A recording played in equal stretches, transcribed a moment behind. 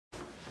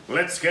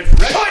Let's get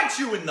ready. Punch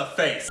you in the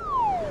face!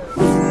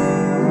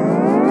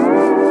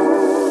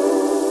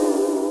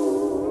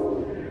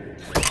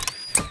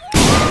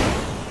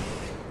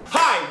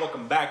 Hi,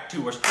 welcome back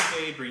to our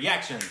Stupid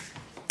Reactions.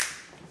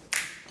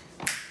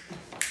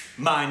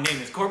 My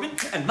name is Corbin.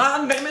 And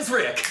my name is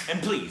Rick.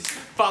 And please,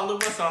 follow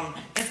us on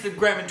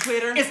Instagram and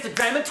Twitter.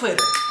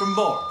 For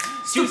more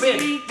Stupid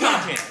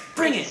content.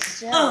 Bring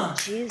it. On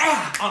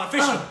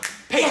official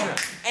Patreon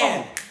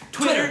and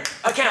Twitter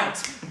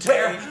accounts.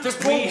 Where there's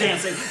pole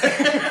dancing.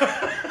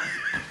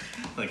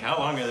 Like, how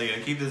long are they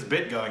gonna keep this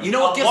bit going? You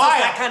know what gives us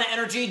that kind of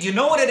energy? Do you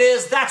know what it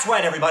is? That's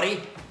right,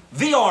 everybody.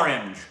 The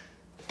orange.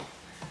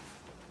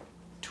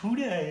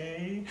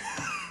 Today,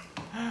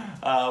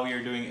 we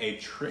are doing a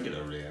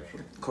trailer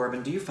reaction.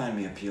 Corbin, do you find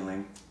me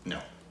appealing? No,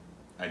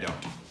 I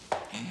don't.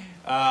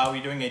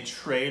 We're doing a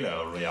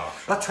trailer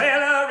reaction. A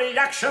trailer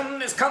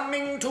reaction is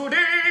coming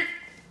today.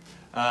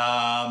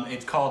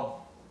 It's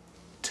called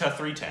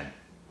TE3N.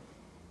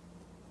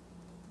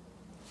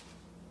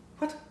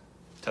 What?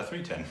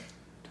 TE3N.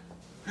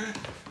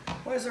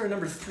 Why is there a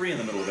number 3 in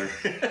the middle there?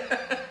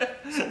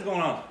 What's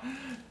going on?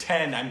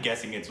 10, I'm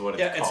guessing it's what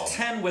it's called. Yeah, it's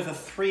 10 with a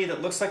 3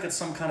 that looks like it's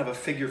some kind of a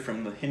figure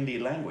from the Hindi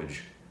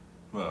language.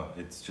 Well,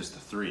 it's just a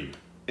 3.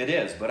 It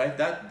is, but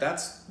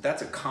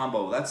that's a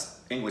combo. That's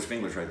English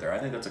right there. I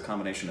think that's a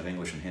combination of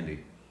English and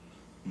Hindi.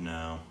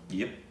 No.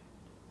 Yep.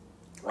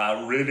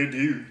 I really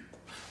do.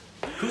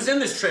 Who's in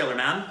this trailer,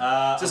 man?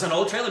 Is this an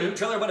old trailer, new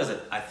trailer? What is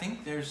it? I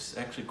think there's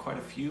actually quite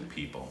a few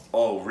people.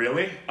 Oh,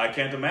 really? I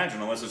can't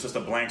imagine unless it's just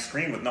a blank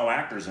screen with no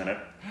actors in it.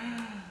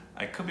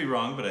 I could be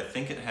wrong, but I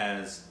think it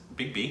has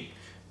Big B.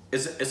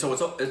 So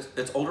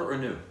it's older or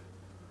new?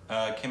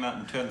 Came out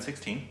in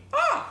 2016.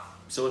 Ah!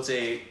 So it's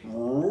a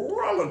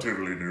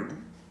Relatively new.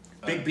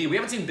 Big B. We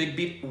haven't seen Big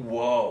B.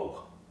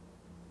 Whoa.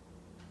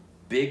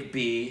 Big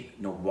B,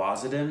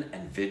 Nawazuddin,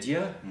 and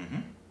Vidya?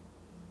 Mm-hmm.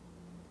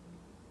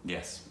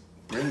 Yes.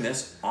 Bring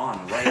this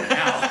on right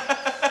now.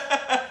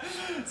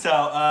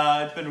 So,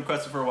 it's been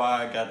requested for a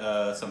while. I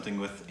got something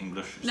with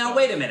English. Now, stuff.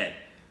 wait a minute.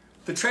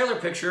 The trailer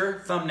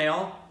picture,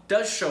 thumbnail,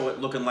 does show it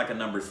looking like a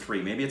number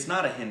 3. Maybe it's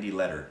not a Hindi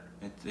letter.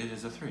 It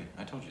is a 3.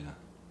 I told you that.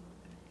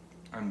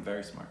 I'm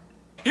very smart.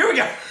 Here we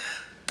go.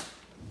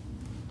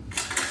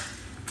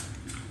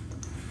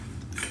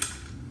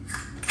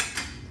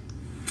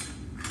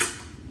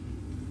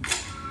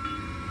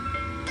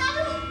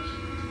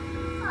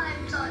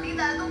 I'm sorry,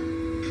 दादू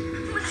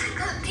मुझसे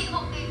गलती हो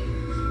गई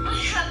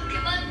मुझे आपके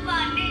बाद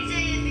party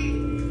चाहिए थी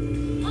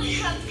मुझे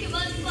आपके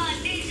बाद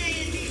पार्टी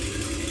चाहिए थी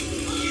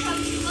मुझे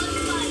आपके बाद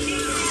पार्टी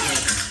चाहिए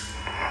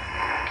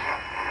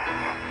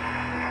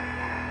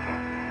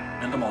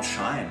And them all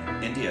shine.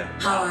 India.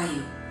 How are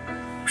you?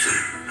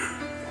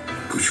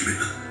 कुछ भी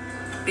ना।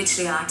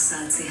 पिछले 8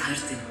 साल से हर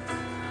दिन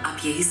आप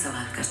यही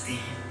सवाल करते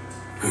हैं।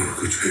 और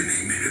कुछ भी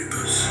नहीं मेरे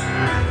पास।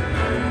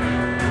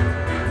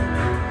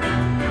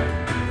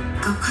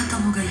 कब खत्म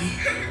होगा ये?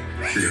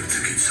 जब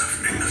तक इंसाफ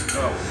नहीं मिलता।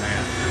 Oh,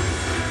 man.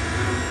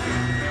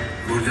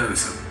 भूल जाओ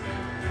सब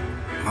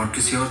और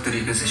किसी और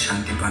तरीके से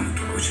शांति पाने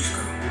की कोशिश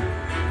करो।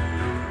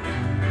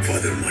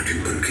 फादर मार्टिन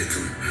बनके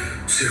तुम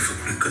सिर्फ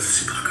अपने कल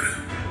से भाग रहे हो।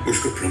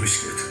 उसको प्रॉमिस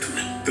किया था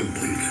तुमने, तुम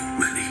भूल गए,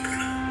 मैं नहीं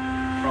भूला।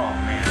 Oh,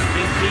 man.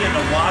 Big B and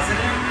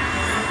Nawazuddin?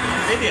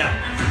 Vidya.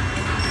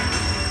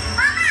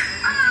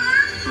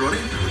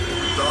 रोनी,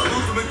 दादू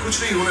तुम्हें कुछ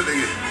नहीं होने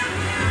देंगे।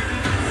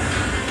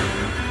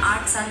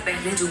 8 साल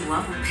पहले जो हुआ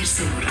वो फिर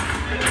से हो रहा है।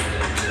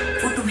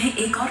 वो तुम्हें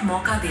एक और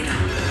मौका दे रहा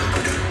है।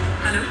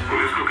 हेलो?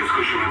 पुलिस को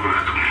किसको शुरू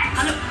बोला तुमने?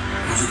 हेलो?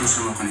 मुझे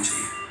दूसरा मौका नहीं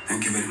चाहिए।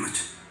 Thank you very much.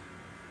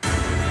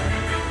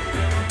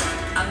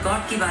 अब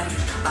गॉड की बारी।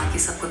 बाकी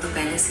सबको तो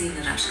पहले से ही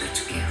निराश कर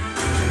चुके हैं।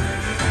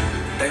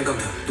 टाइम कम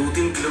था।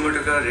 2-3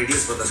 किलोमीटर का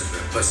रेडियस बता सकता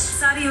है बस।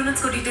 सारी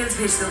यूनिट्स को डिटेल्स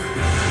भेज दो।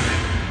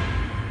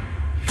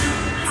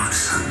 8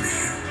 साल में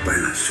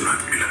पहला सुराग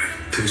मिला है,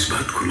 तो इस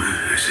बात को मैं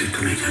ऐसे ही तो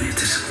नहीं जाने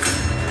दे सकता।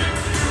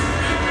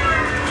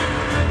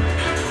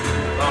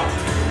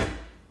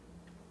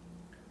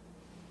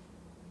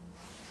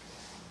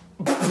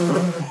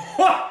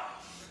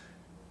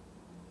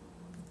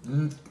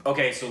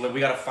 Okay, so we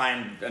gotta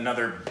find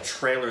another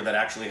trailer that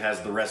actually has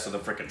the rest of the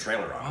frickin'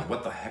 trailer on it.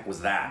 What the heck was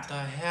that? What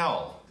the hell?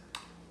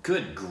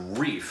 Good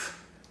grief.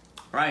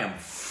 I am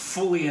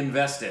fully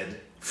invested,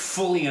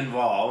 fully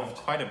involved. I'm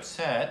quite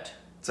upset.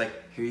 It's like,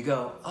 here you go.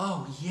 Oh,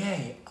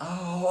 yay.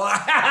 Oh,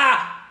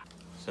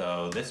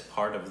 So this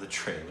part of the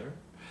trailer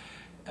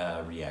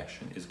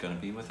reaction is going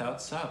to be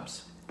without subs.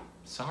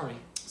 Sorry.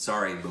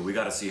 Sorry, but we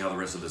gotta see how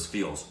the rest of this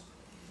feels.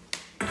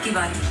 की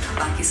बारी।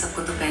 बाकी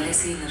सबको तो पहले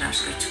से ही निराश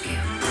कर चुके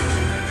हैं।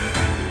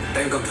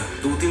 टाइम कम था।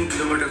 2-3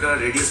 किलोमीटर का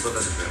रेडियस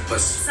बता सकता है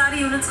बस। सारी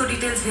यूनिट्स को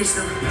डिटेल्स भेज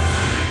दो।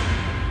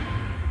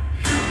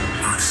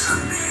 8 साल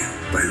में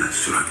पहला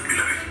सुराग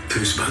मिला है, तो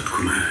इस बात को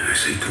मैं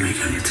ऐसे ही तो नहीं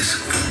जाने दे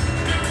सकता।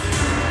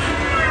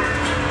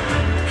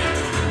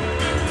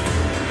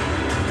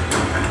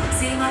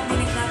 सेम आदमी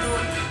निकला तो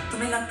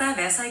तुम्हें लगता है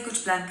वैसा ही कुछ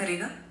प्लान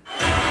करेगा?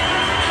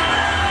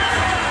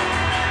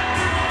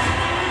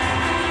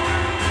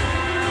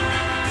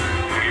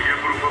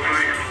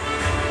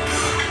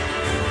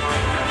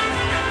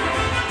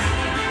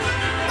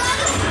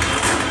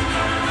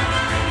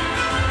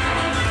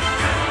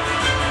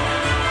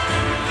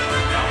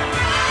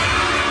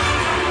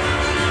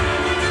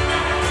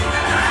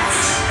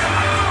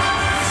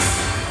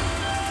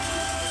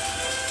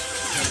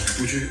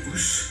 मुझे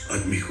उस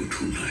आदमी को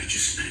ढूंढना है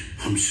जिसने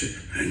हमसे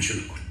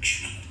एंजेला को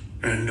छीना।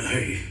 एंड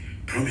आई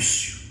प्रॉमिस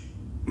यू,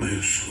 मैं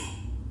उसको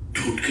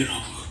ढूंढ के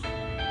लाऊंगा।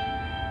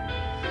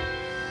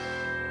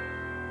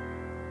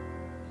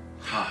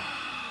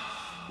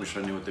 Wish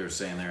I knew what they were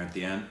saying there at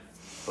the end,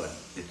 but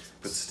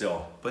still.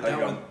 But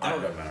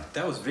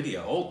that was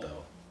video old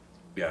though.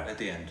 Yeah. At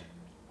the end.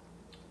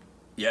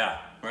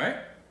 Yeah. Right?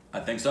 I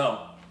think so.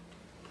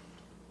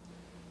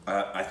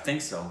 I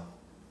think so.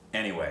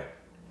 Anyway.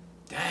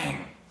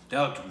 Dang.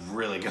 That looked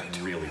really good.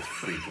 Really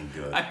freaking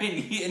good. I mean,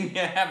 and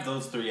you have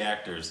those three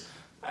actors.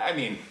 I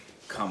mean,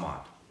 come on.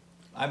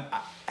 I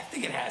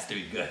think it has to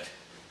be good.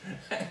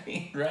 I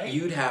mean, right?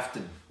 You'd have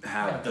to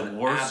have the an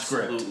worst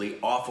absolutely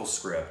awful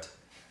script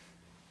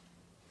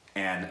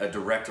and a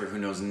director who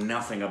knows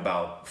nothing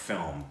about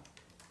film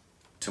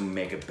to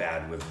make it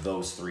bad with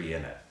those three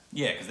in it.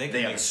 Yeah, because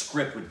the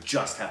script would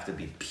just have to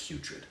be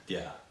putrid.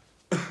 Yeah.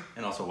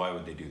 And also, why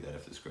would they do that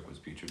if the script was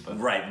putrid? But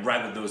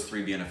Right with those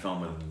three be in a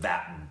film with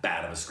that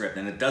bad of a script.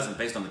 And it doesn't,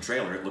 based on the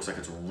trailer, it looks like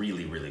it's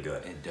really, really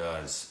good. It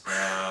does.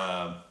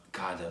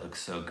 God, that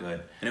looks so good.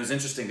 And it was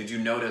interesting, did you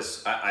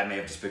notice, I may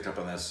have just picked up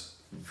on this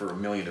for a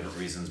million different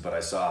reasons, but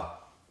I saw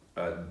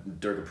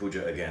Durga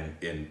Puja again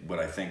in what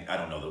I think, I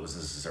don't know that it was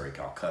necessarily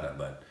Calcutta,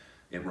 but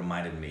it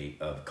reminded me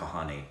of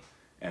Kahani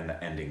and the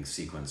ending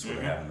sequence where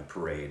they're having the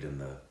parade and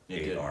the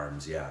eight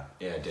arms, yeah.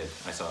 Yeah, it did.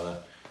 I saw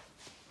that.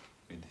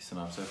 Read the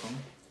synopsis for me.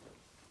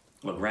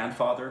 A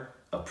grandfather,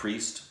 a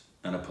priest,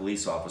 and a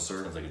police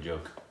officer. Sounds like a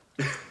joke.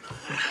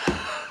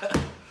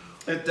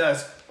 It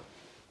does.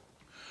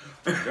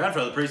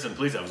 Grandfather, the priest, and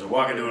police officer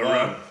Walk into a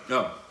room.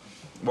 No.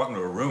 Walk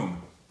into a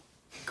room.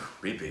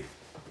 Creepy.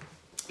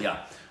 Yeah.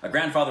 A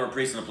grandfather, a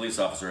priest, and a police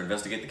officer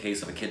investigate the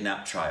case of a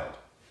kidnapped child.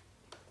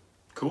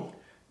 Cool.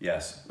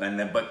 Yes. And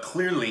then, but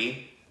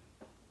clearly,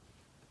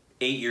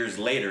 8 years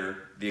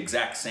later, the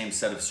exact same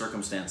set of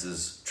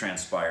circumstances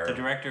transpire. The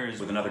director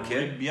is with another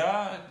kid.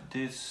 Yeah,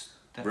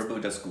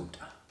 Prabhu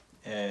Dasgupta.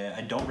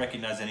 I don't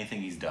recognize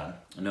anything he's done.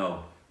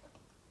 No.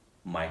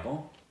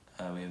 Michael?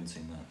 We haven't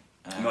seen that.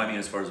 No, I mean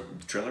as far as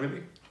the trailer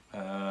maybe?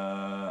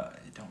 I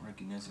don't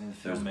recognize any of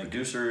the There's filmmakers.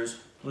 producers.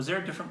 Was there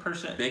a different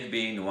person? Big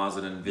B,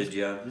 Nawazuddin,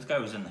 Vidya. This guy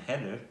was in the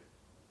header.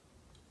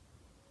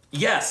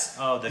 Yes!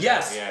 Oh,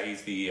 yes! Yeah,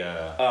 he's the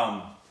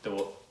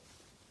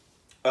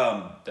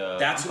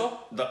that's uncle?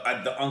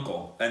 The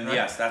uncle. And right.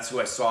 yes, that's who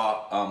I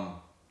saw.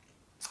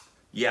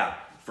 Yeah,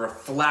 for a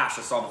flash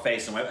I saw the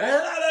face and went,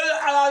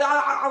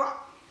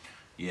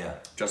 yeah,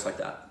 just like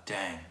that.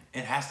 Dang,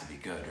 it has to be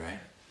good, right?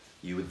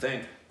 You would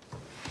think.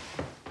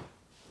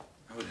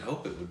 I would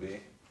hope it would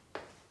be.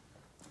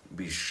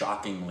 Be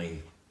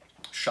shockingly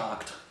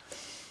shocked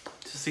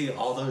to see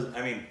all those.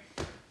 I mean,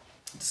 to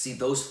see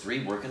those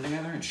three working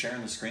together and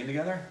sharing the screen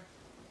together.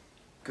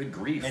 Good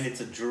grief. And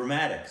it's a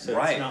dramatic, so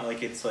right. It's not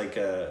like it's like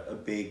a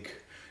big.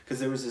 Because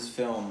there was this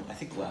film, I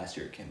think last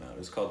year it came out. It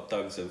was called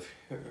Thugs of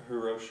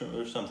Hiroshima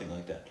or something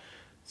like that.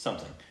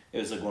 Something. It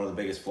was like one of the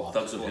biggest flops.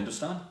 Thugs of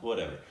Hindustan?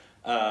 Whatever.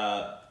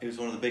 It was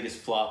one of the biggest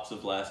flops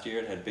of last year.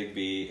 It had Big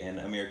B and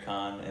Amir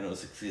Khan, and it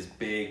was like this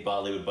big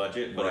Bollywood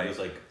budget, but right. It was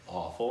like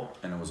awful.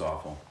 And it was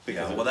awful.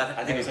 Because yeah, well, that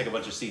I think it was like a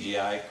bunch of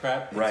CGI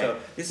crap. Right. So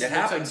this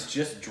happens. Like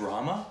just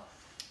drama.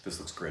 This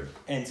looks grim.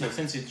 And so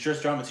since it's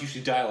just drama, it's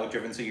usually dialogue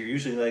driven. So you're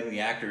usually letting the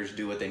actors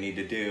do what they need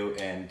to do,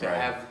 and to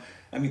have.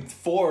 I mean,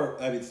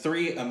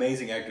 three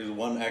amazing actors.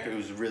 One actor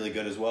who's really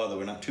good as well that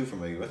we're not too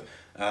familiar with.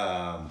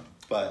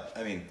 But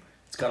I mean,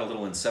 it's got a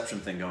little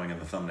Inception thing going in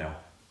the thumbnail.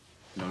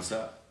 Notice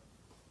that?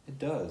 It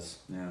does.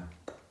 Yeah.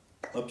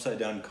 Upside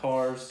down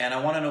cars. And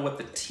I want to know what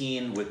the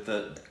teen with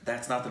the.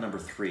 That's not the number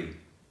 3.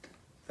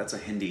 That's a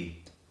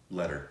Hindi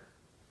letter.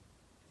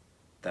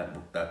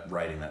 That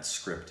writing, that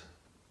script.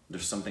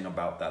 There's something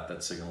about that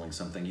that's signaling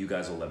something. You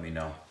guys will let me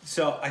know.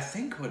 So I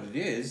think what it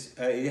is,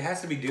 it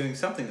has to be doing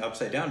something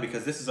upside down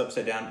because this is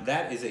upside down.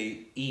 That is a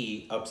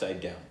E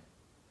upside down.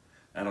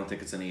 I don't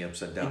think it's an E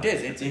upside down. It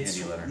is. It's a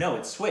Hindi letter. No,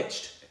 it's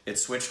switched. It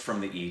switched from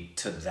the E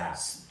to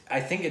that. I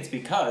think it's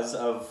because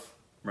of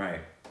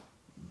right.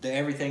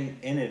 Everything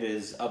in it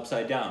is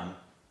upside down.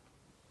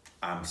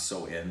 I'm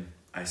so in.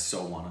 I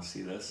so want to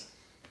see this.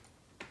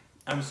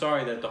 I'm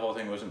sorry that the whole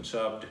thing wasn't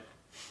subbed.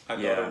 I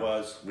thought it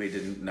was. We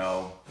didn't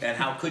know. And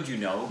how could you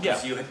know?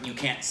 Because you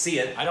can't see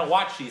it. I don't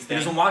watch these things. He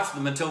doesn't watch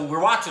them until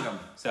we're watching them.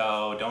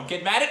 So don't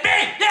get mad at me!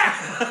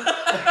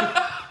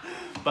 Yeah!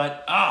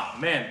 But, oh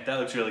man, that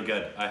looks really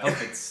good. I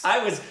hope it's...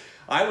 I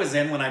was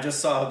in when I just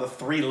saw the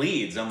 3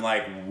 leads. I'm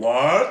like,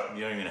 what?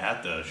 You don't even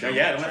have to show me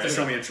don't have to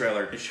show me a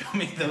trailer. You show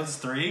me those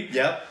 3?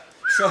 Yep.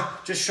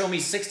 Just show me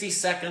 60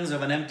 seconds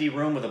of an empty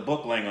room with a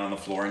book laying on the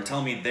floor and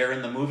tell me they're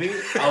in the movie.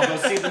 I'll go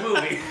see the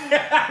movie.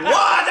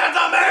 What? That's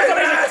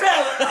amazing!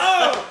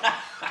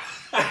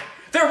 Oh!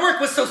 Their work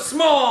was so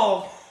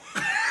small.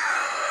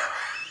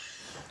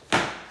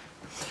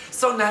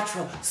 So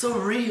natural, so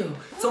real.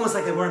 It's almost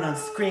like they weren't on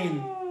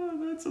screen. Oh,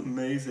 that's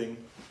amazing.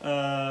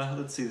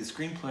 Let's see, the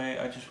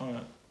screenplay, I just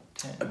want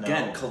to...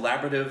 Again,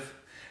 collaborative.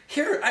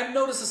 Here, I've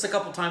noticed this a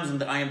couple times in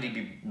the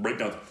IMDb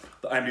breakdown.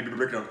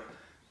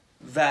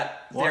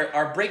 that there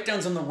are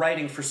breakdowns in the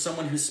writing for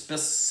someone who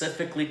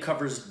specifically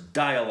covers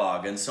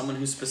dialogue and someone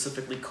who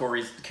specifically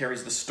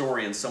carries the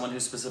story and someone who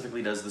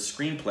specifically does the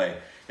screenplay.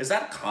 Is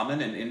that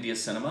common in India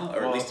cinema,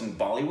 or at least in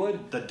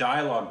Bollywood? The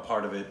dialogue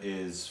part of it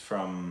is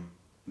from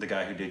the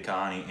guy who did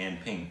Kahani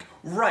and Pink.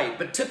 Right,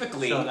 but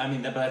typically... So, I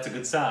mean, but that's a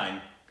good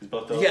sign, because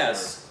both those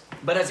Yes,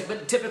 but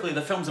typically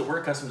the films that we're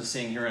accustomed to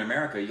seeing here in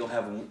America, you'll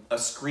have a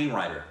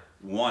screenwriter,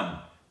 one,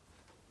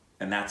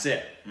 and that's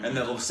it. Mm-hmm. And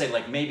they'll say,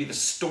 like, maybe the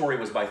story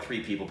was by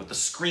 3 people, but the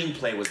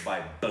screenplay was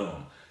by,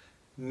 boom,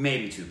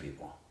 maybe 2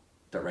 people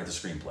that write the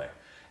screenplay.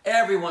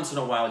 Every once in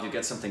a while, you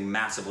get something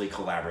massively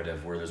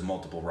collaborative where there's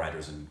multiple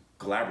writers and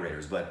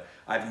collaborators, but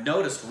I've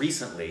noticed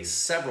recently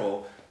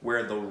several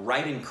where the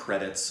writing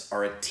credits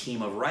are a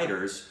team of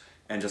writers,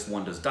 and just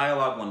one does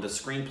dialogue, one does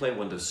screenplay,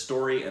 one does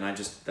story, and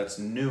that's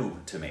new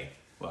to me.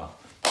 Well,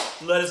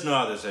 let us know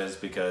how this is,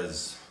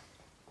 because,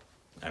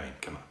 I mean,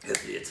 come on.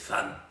 It's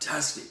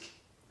fantastic.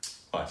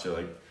 Watch it,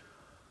 like,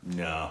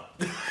 no.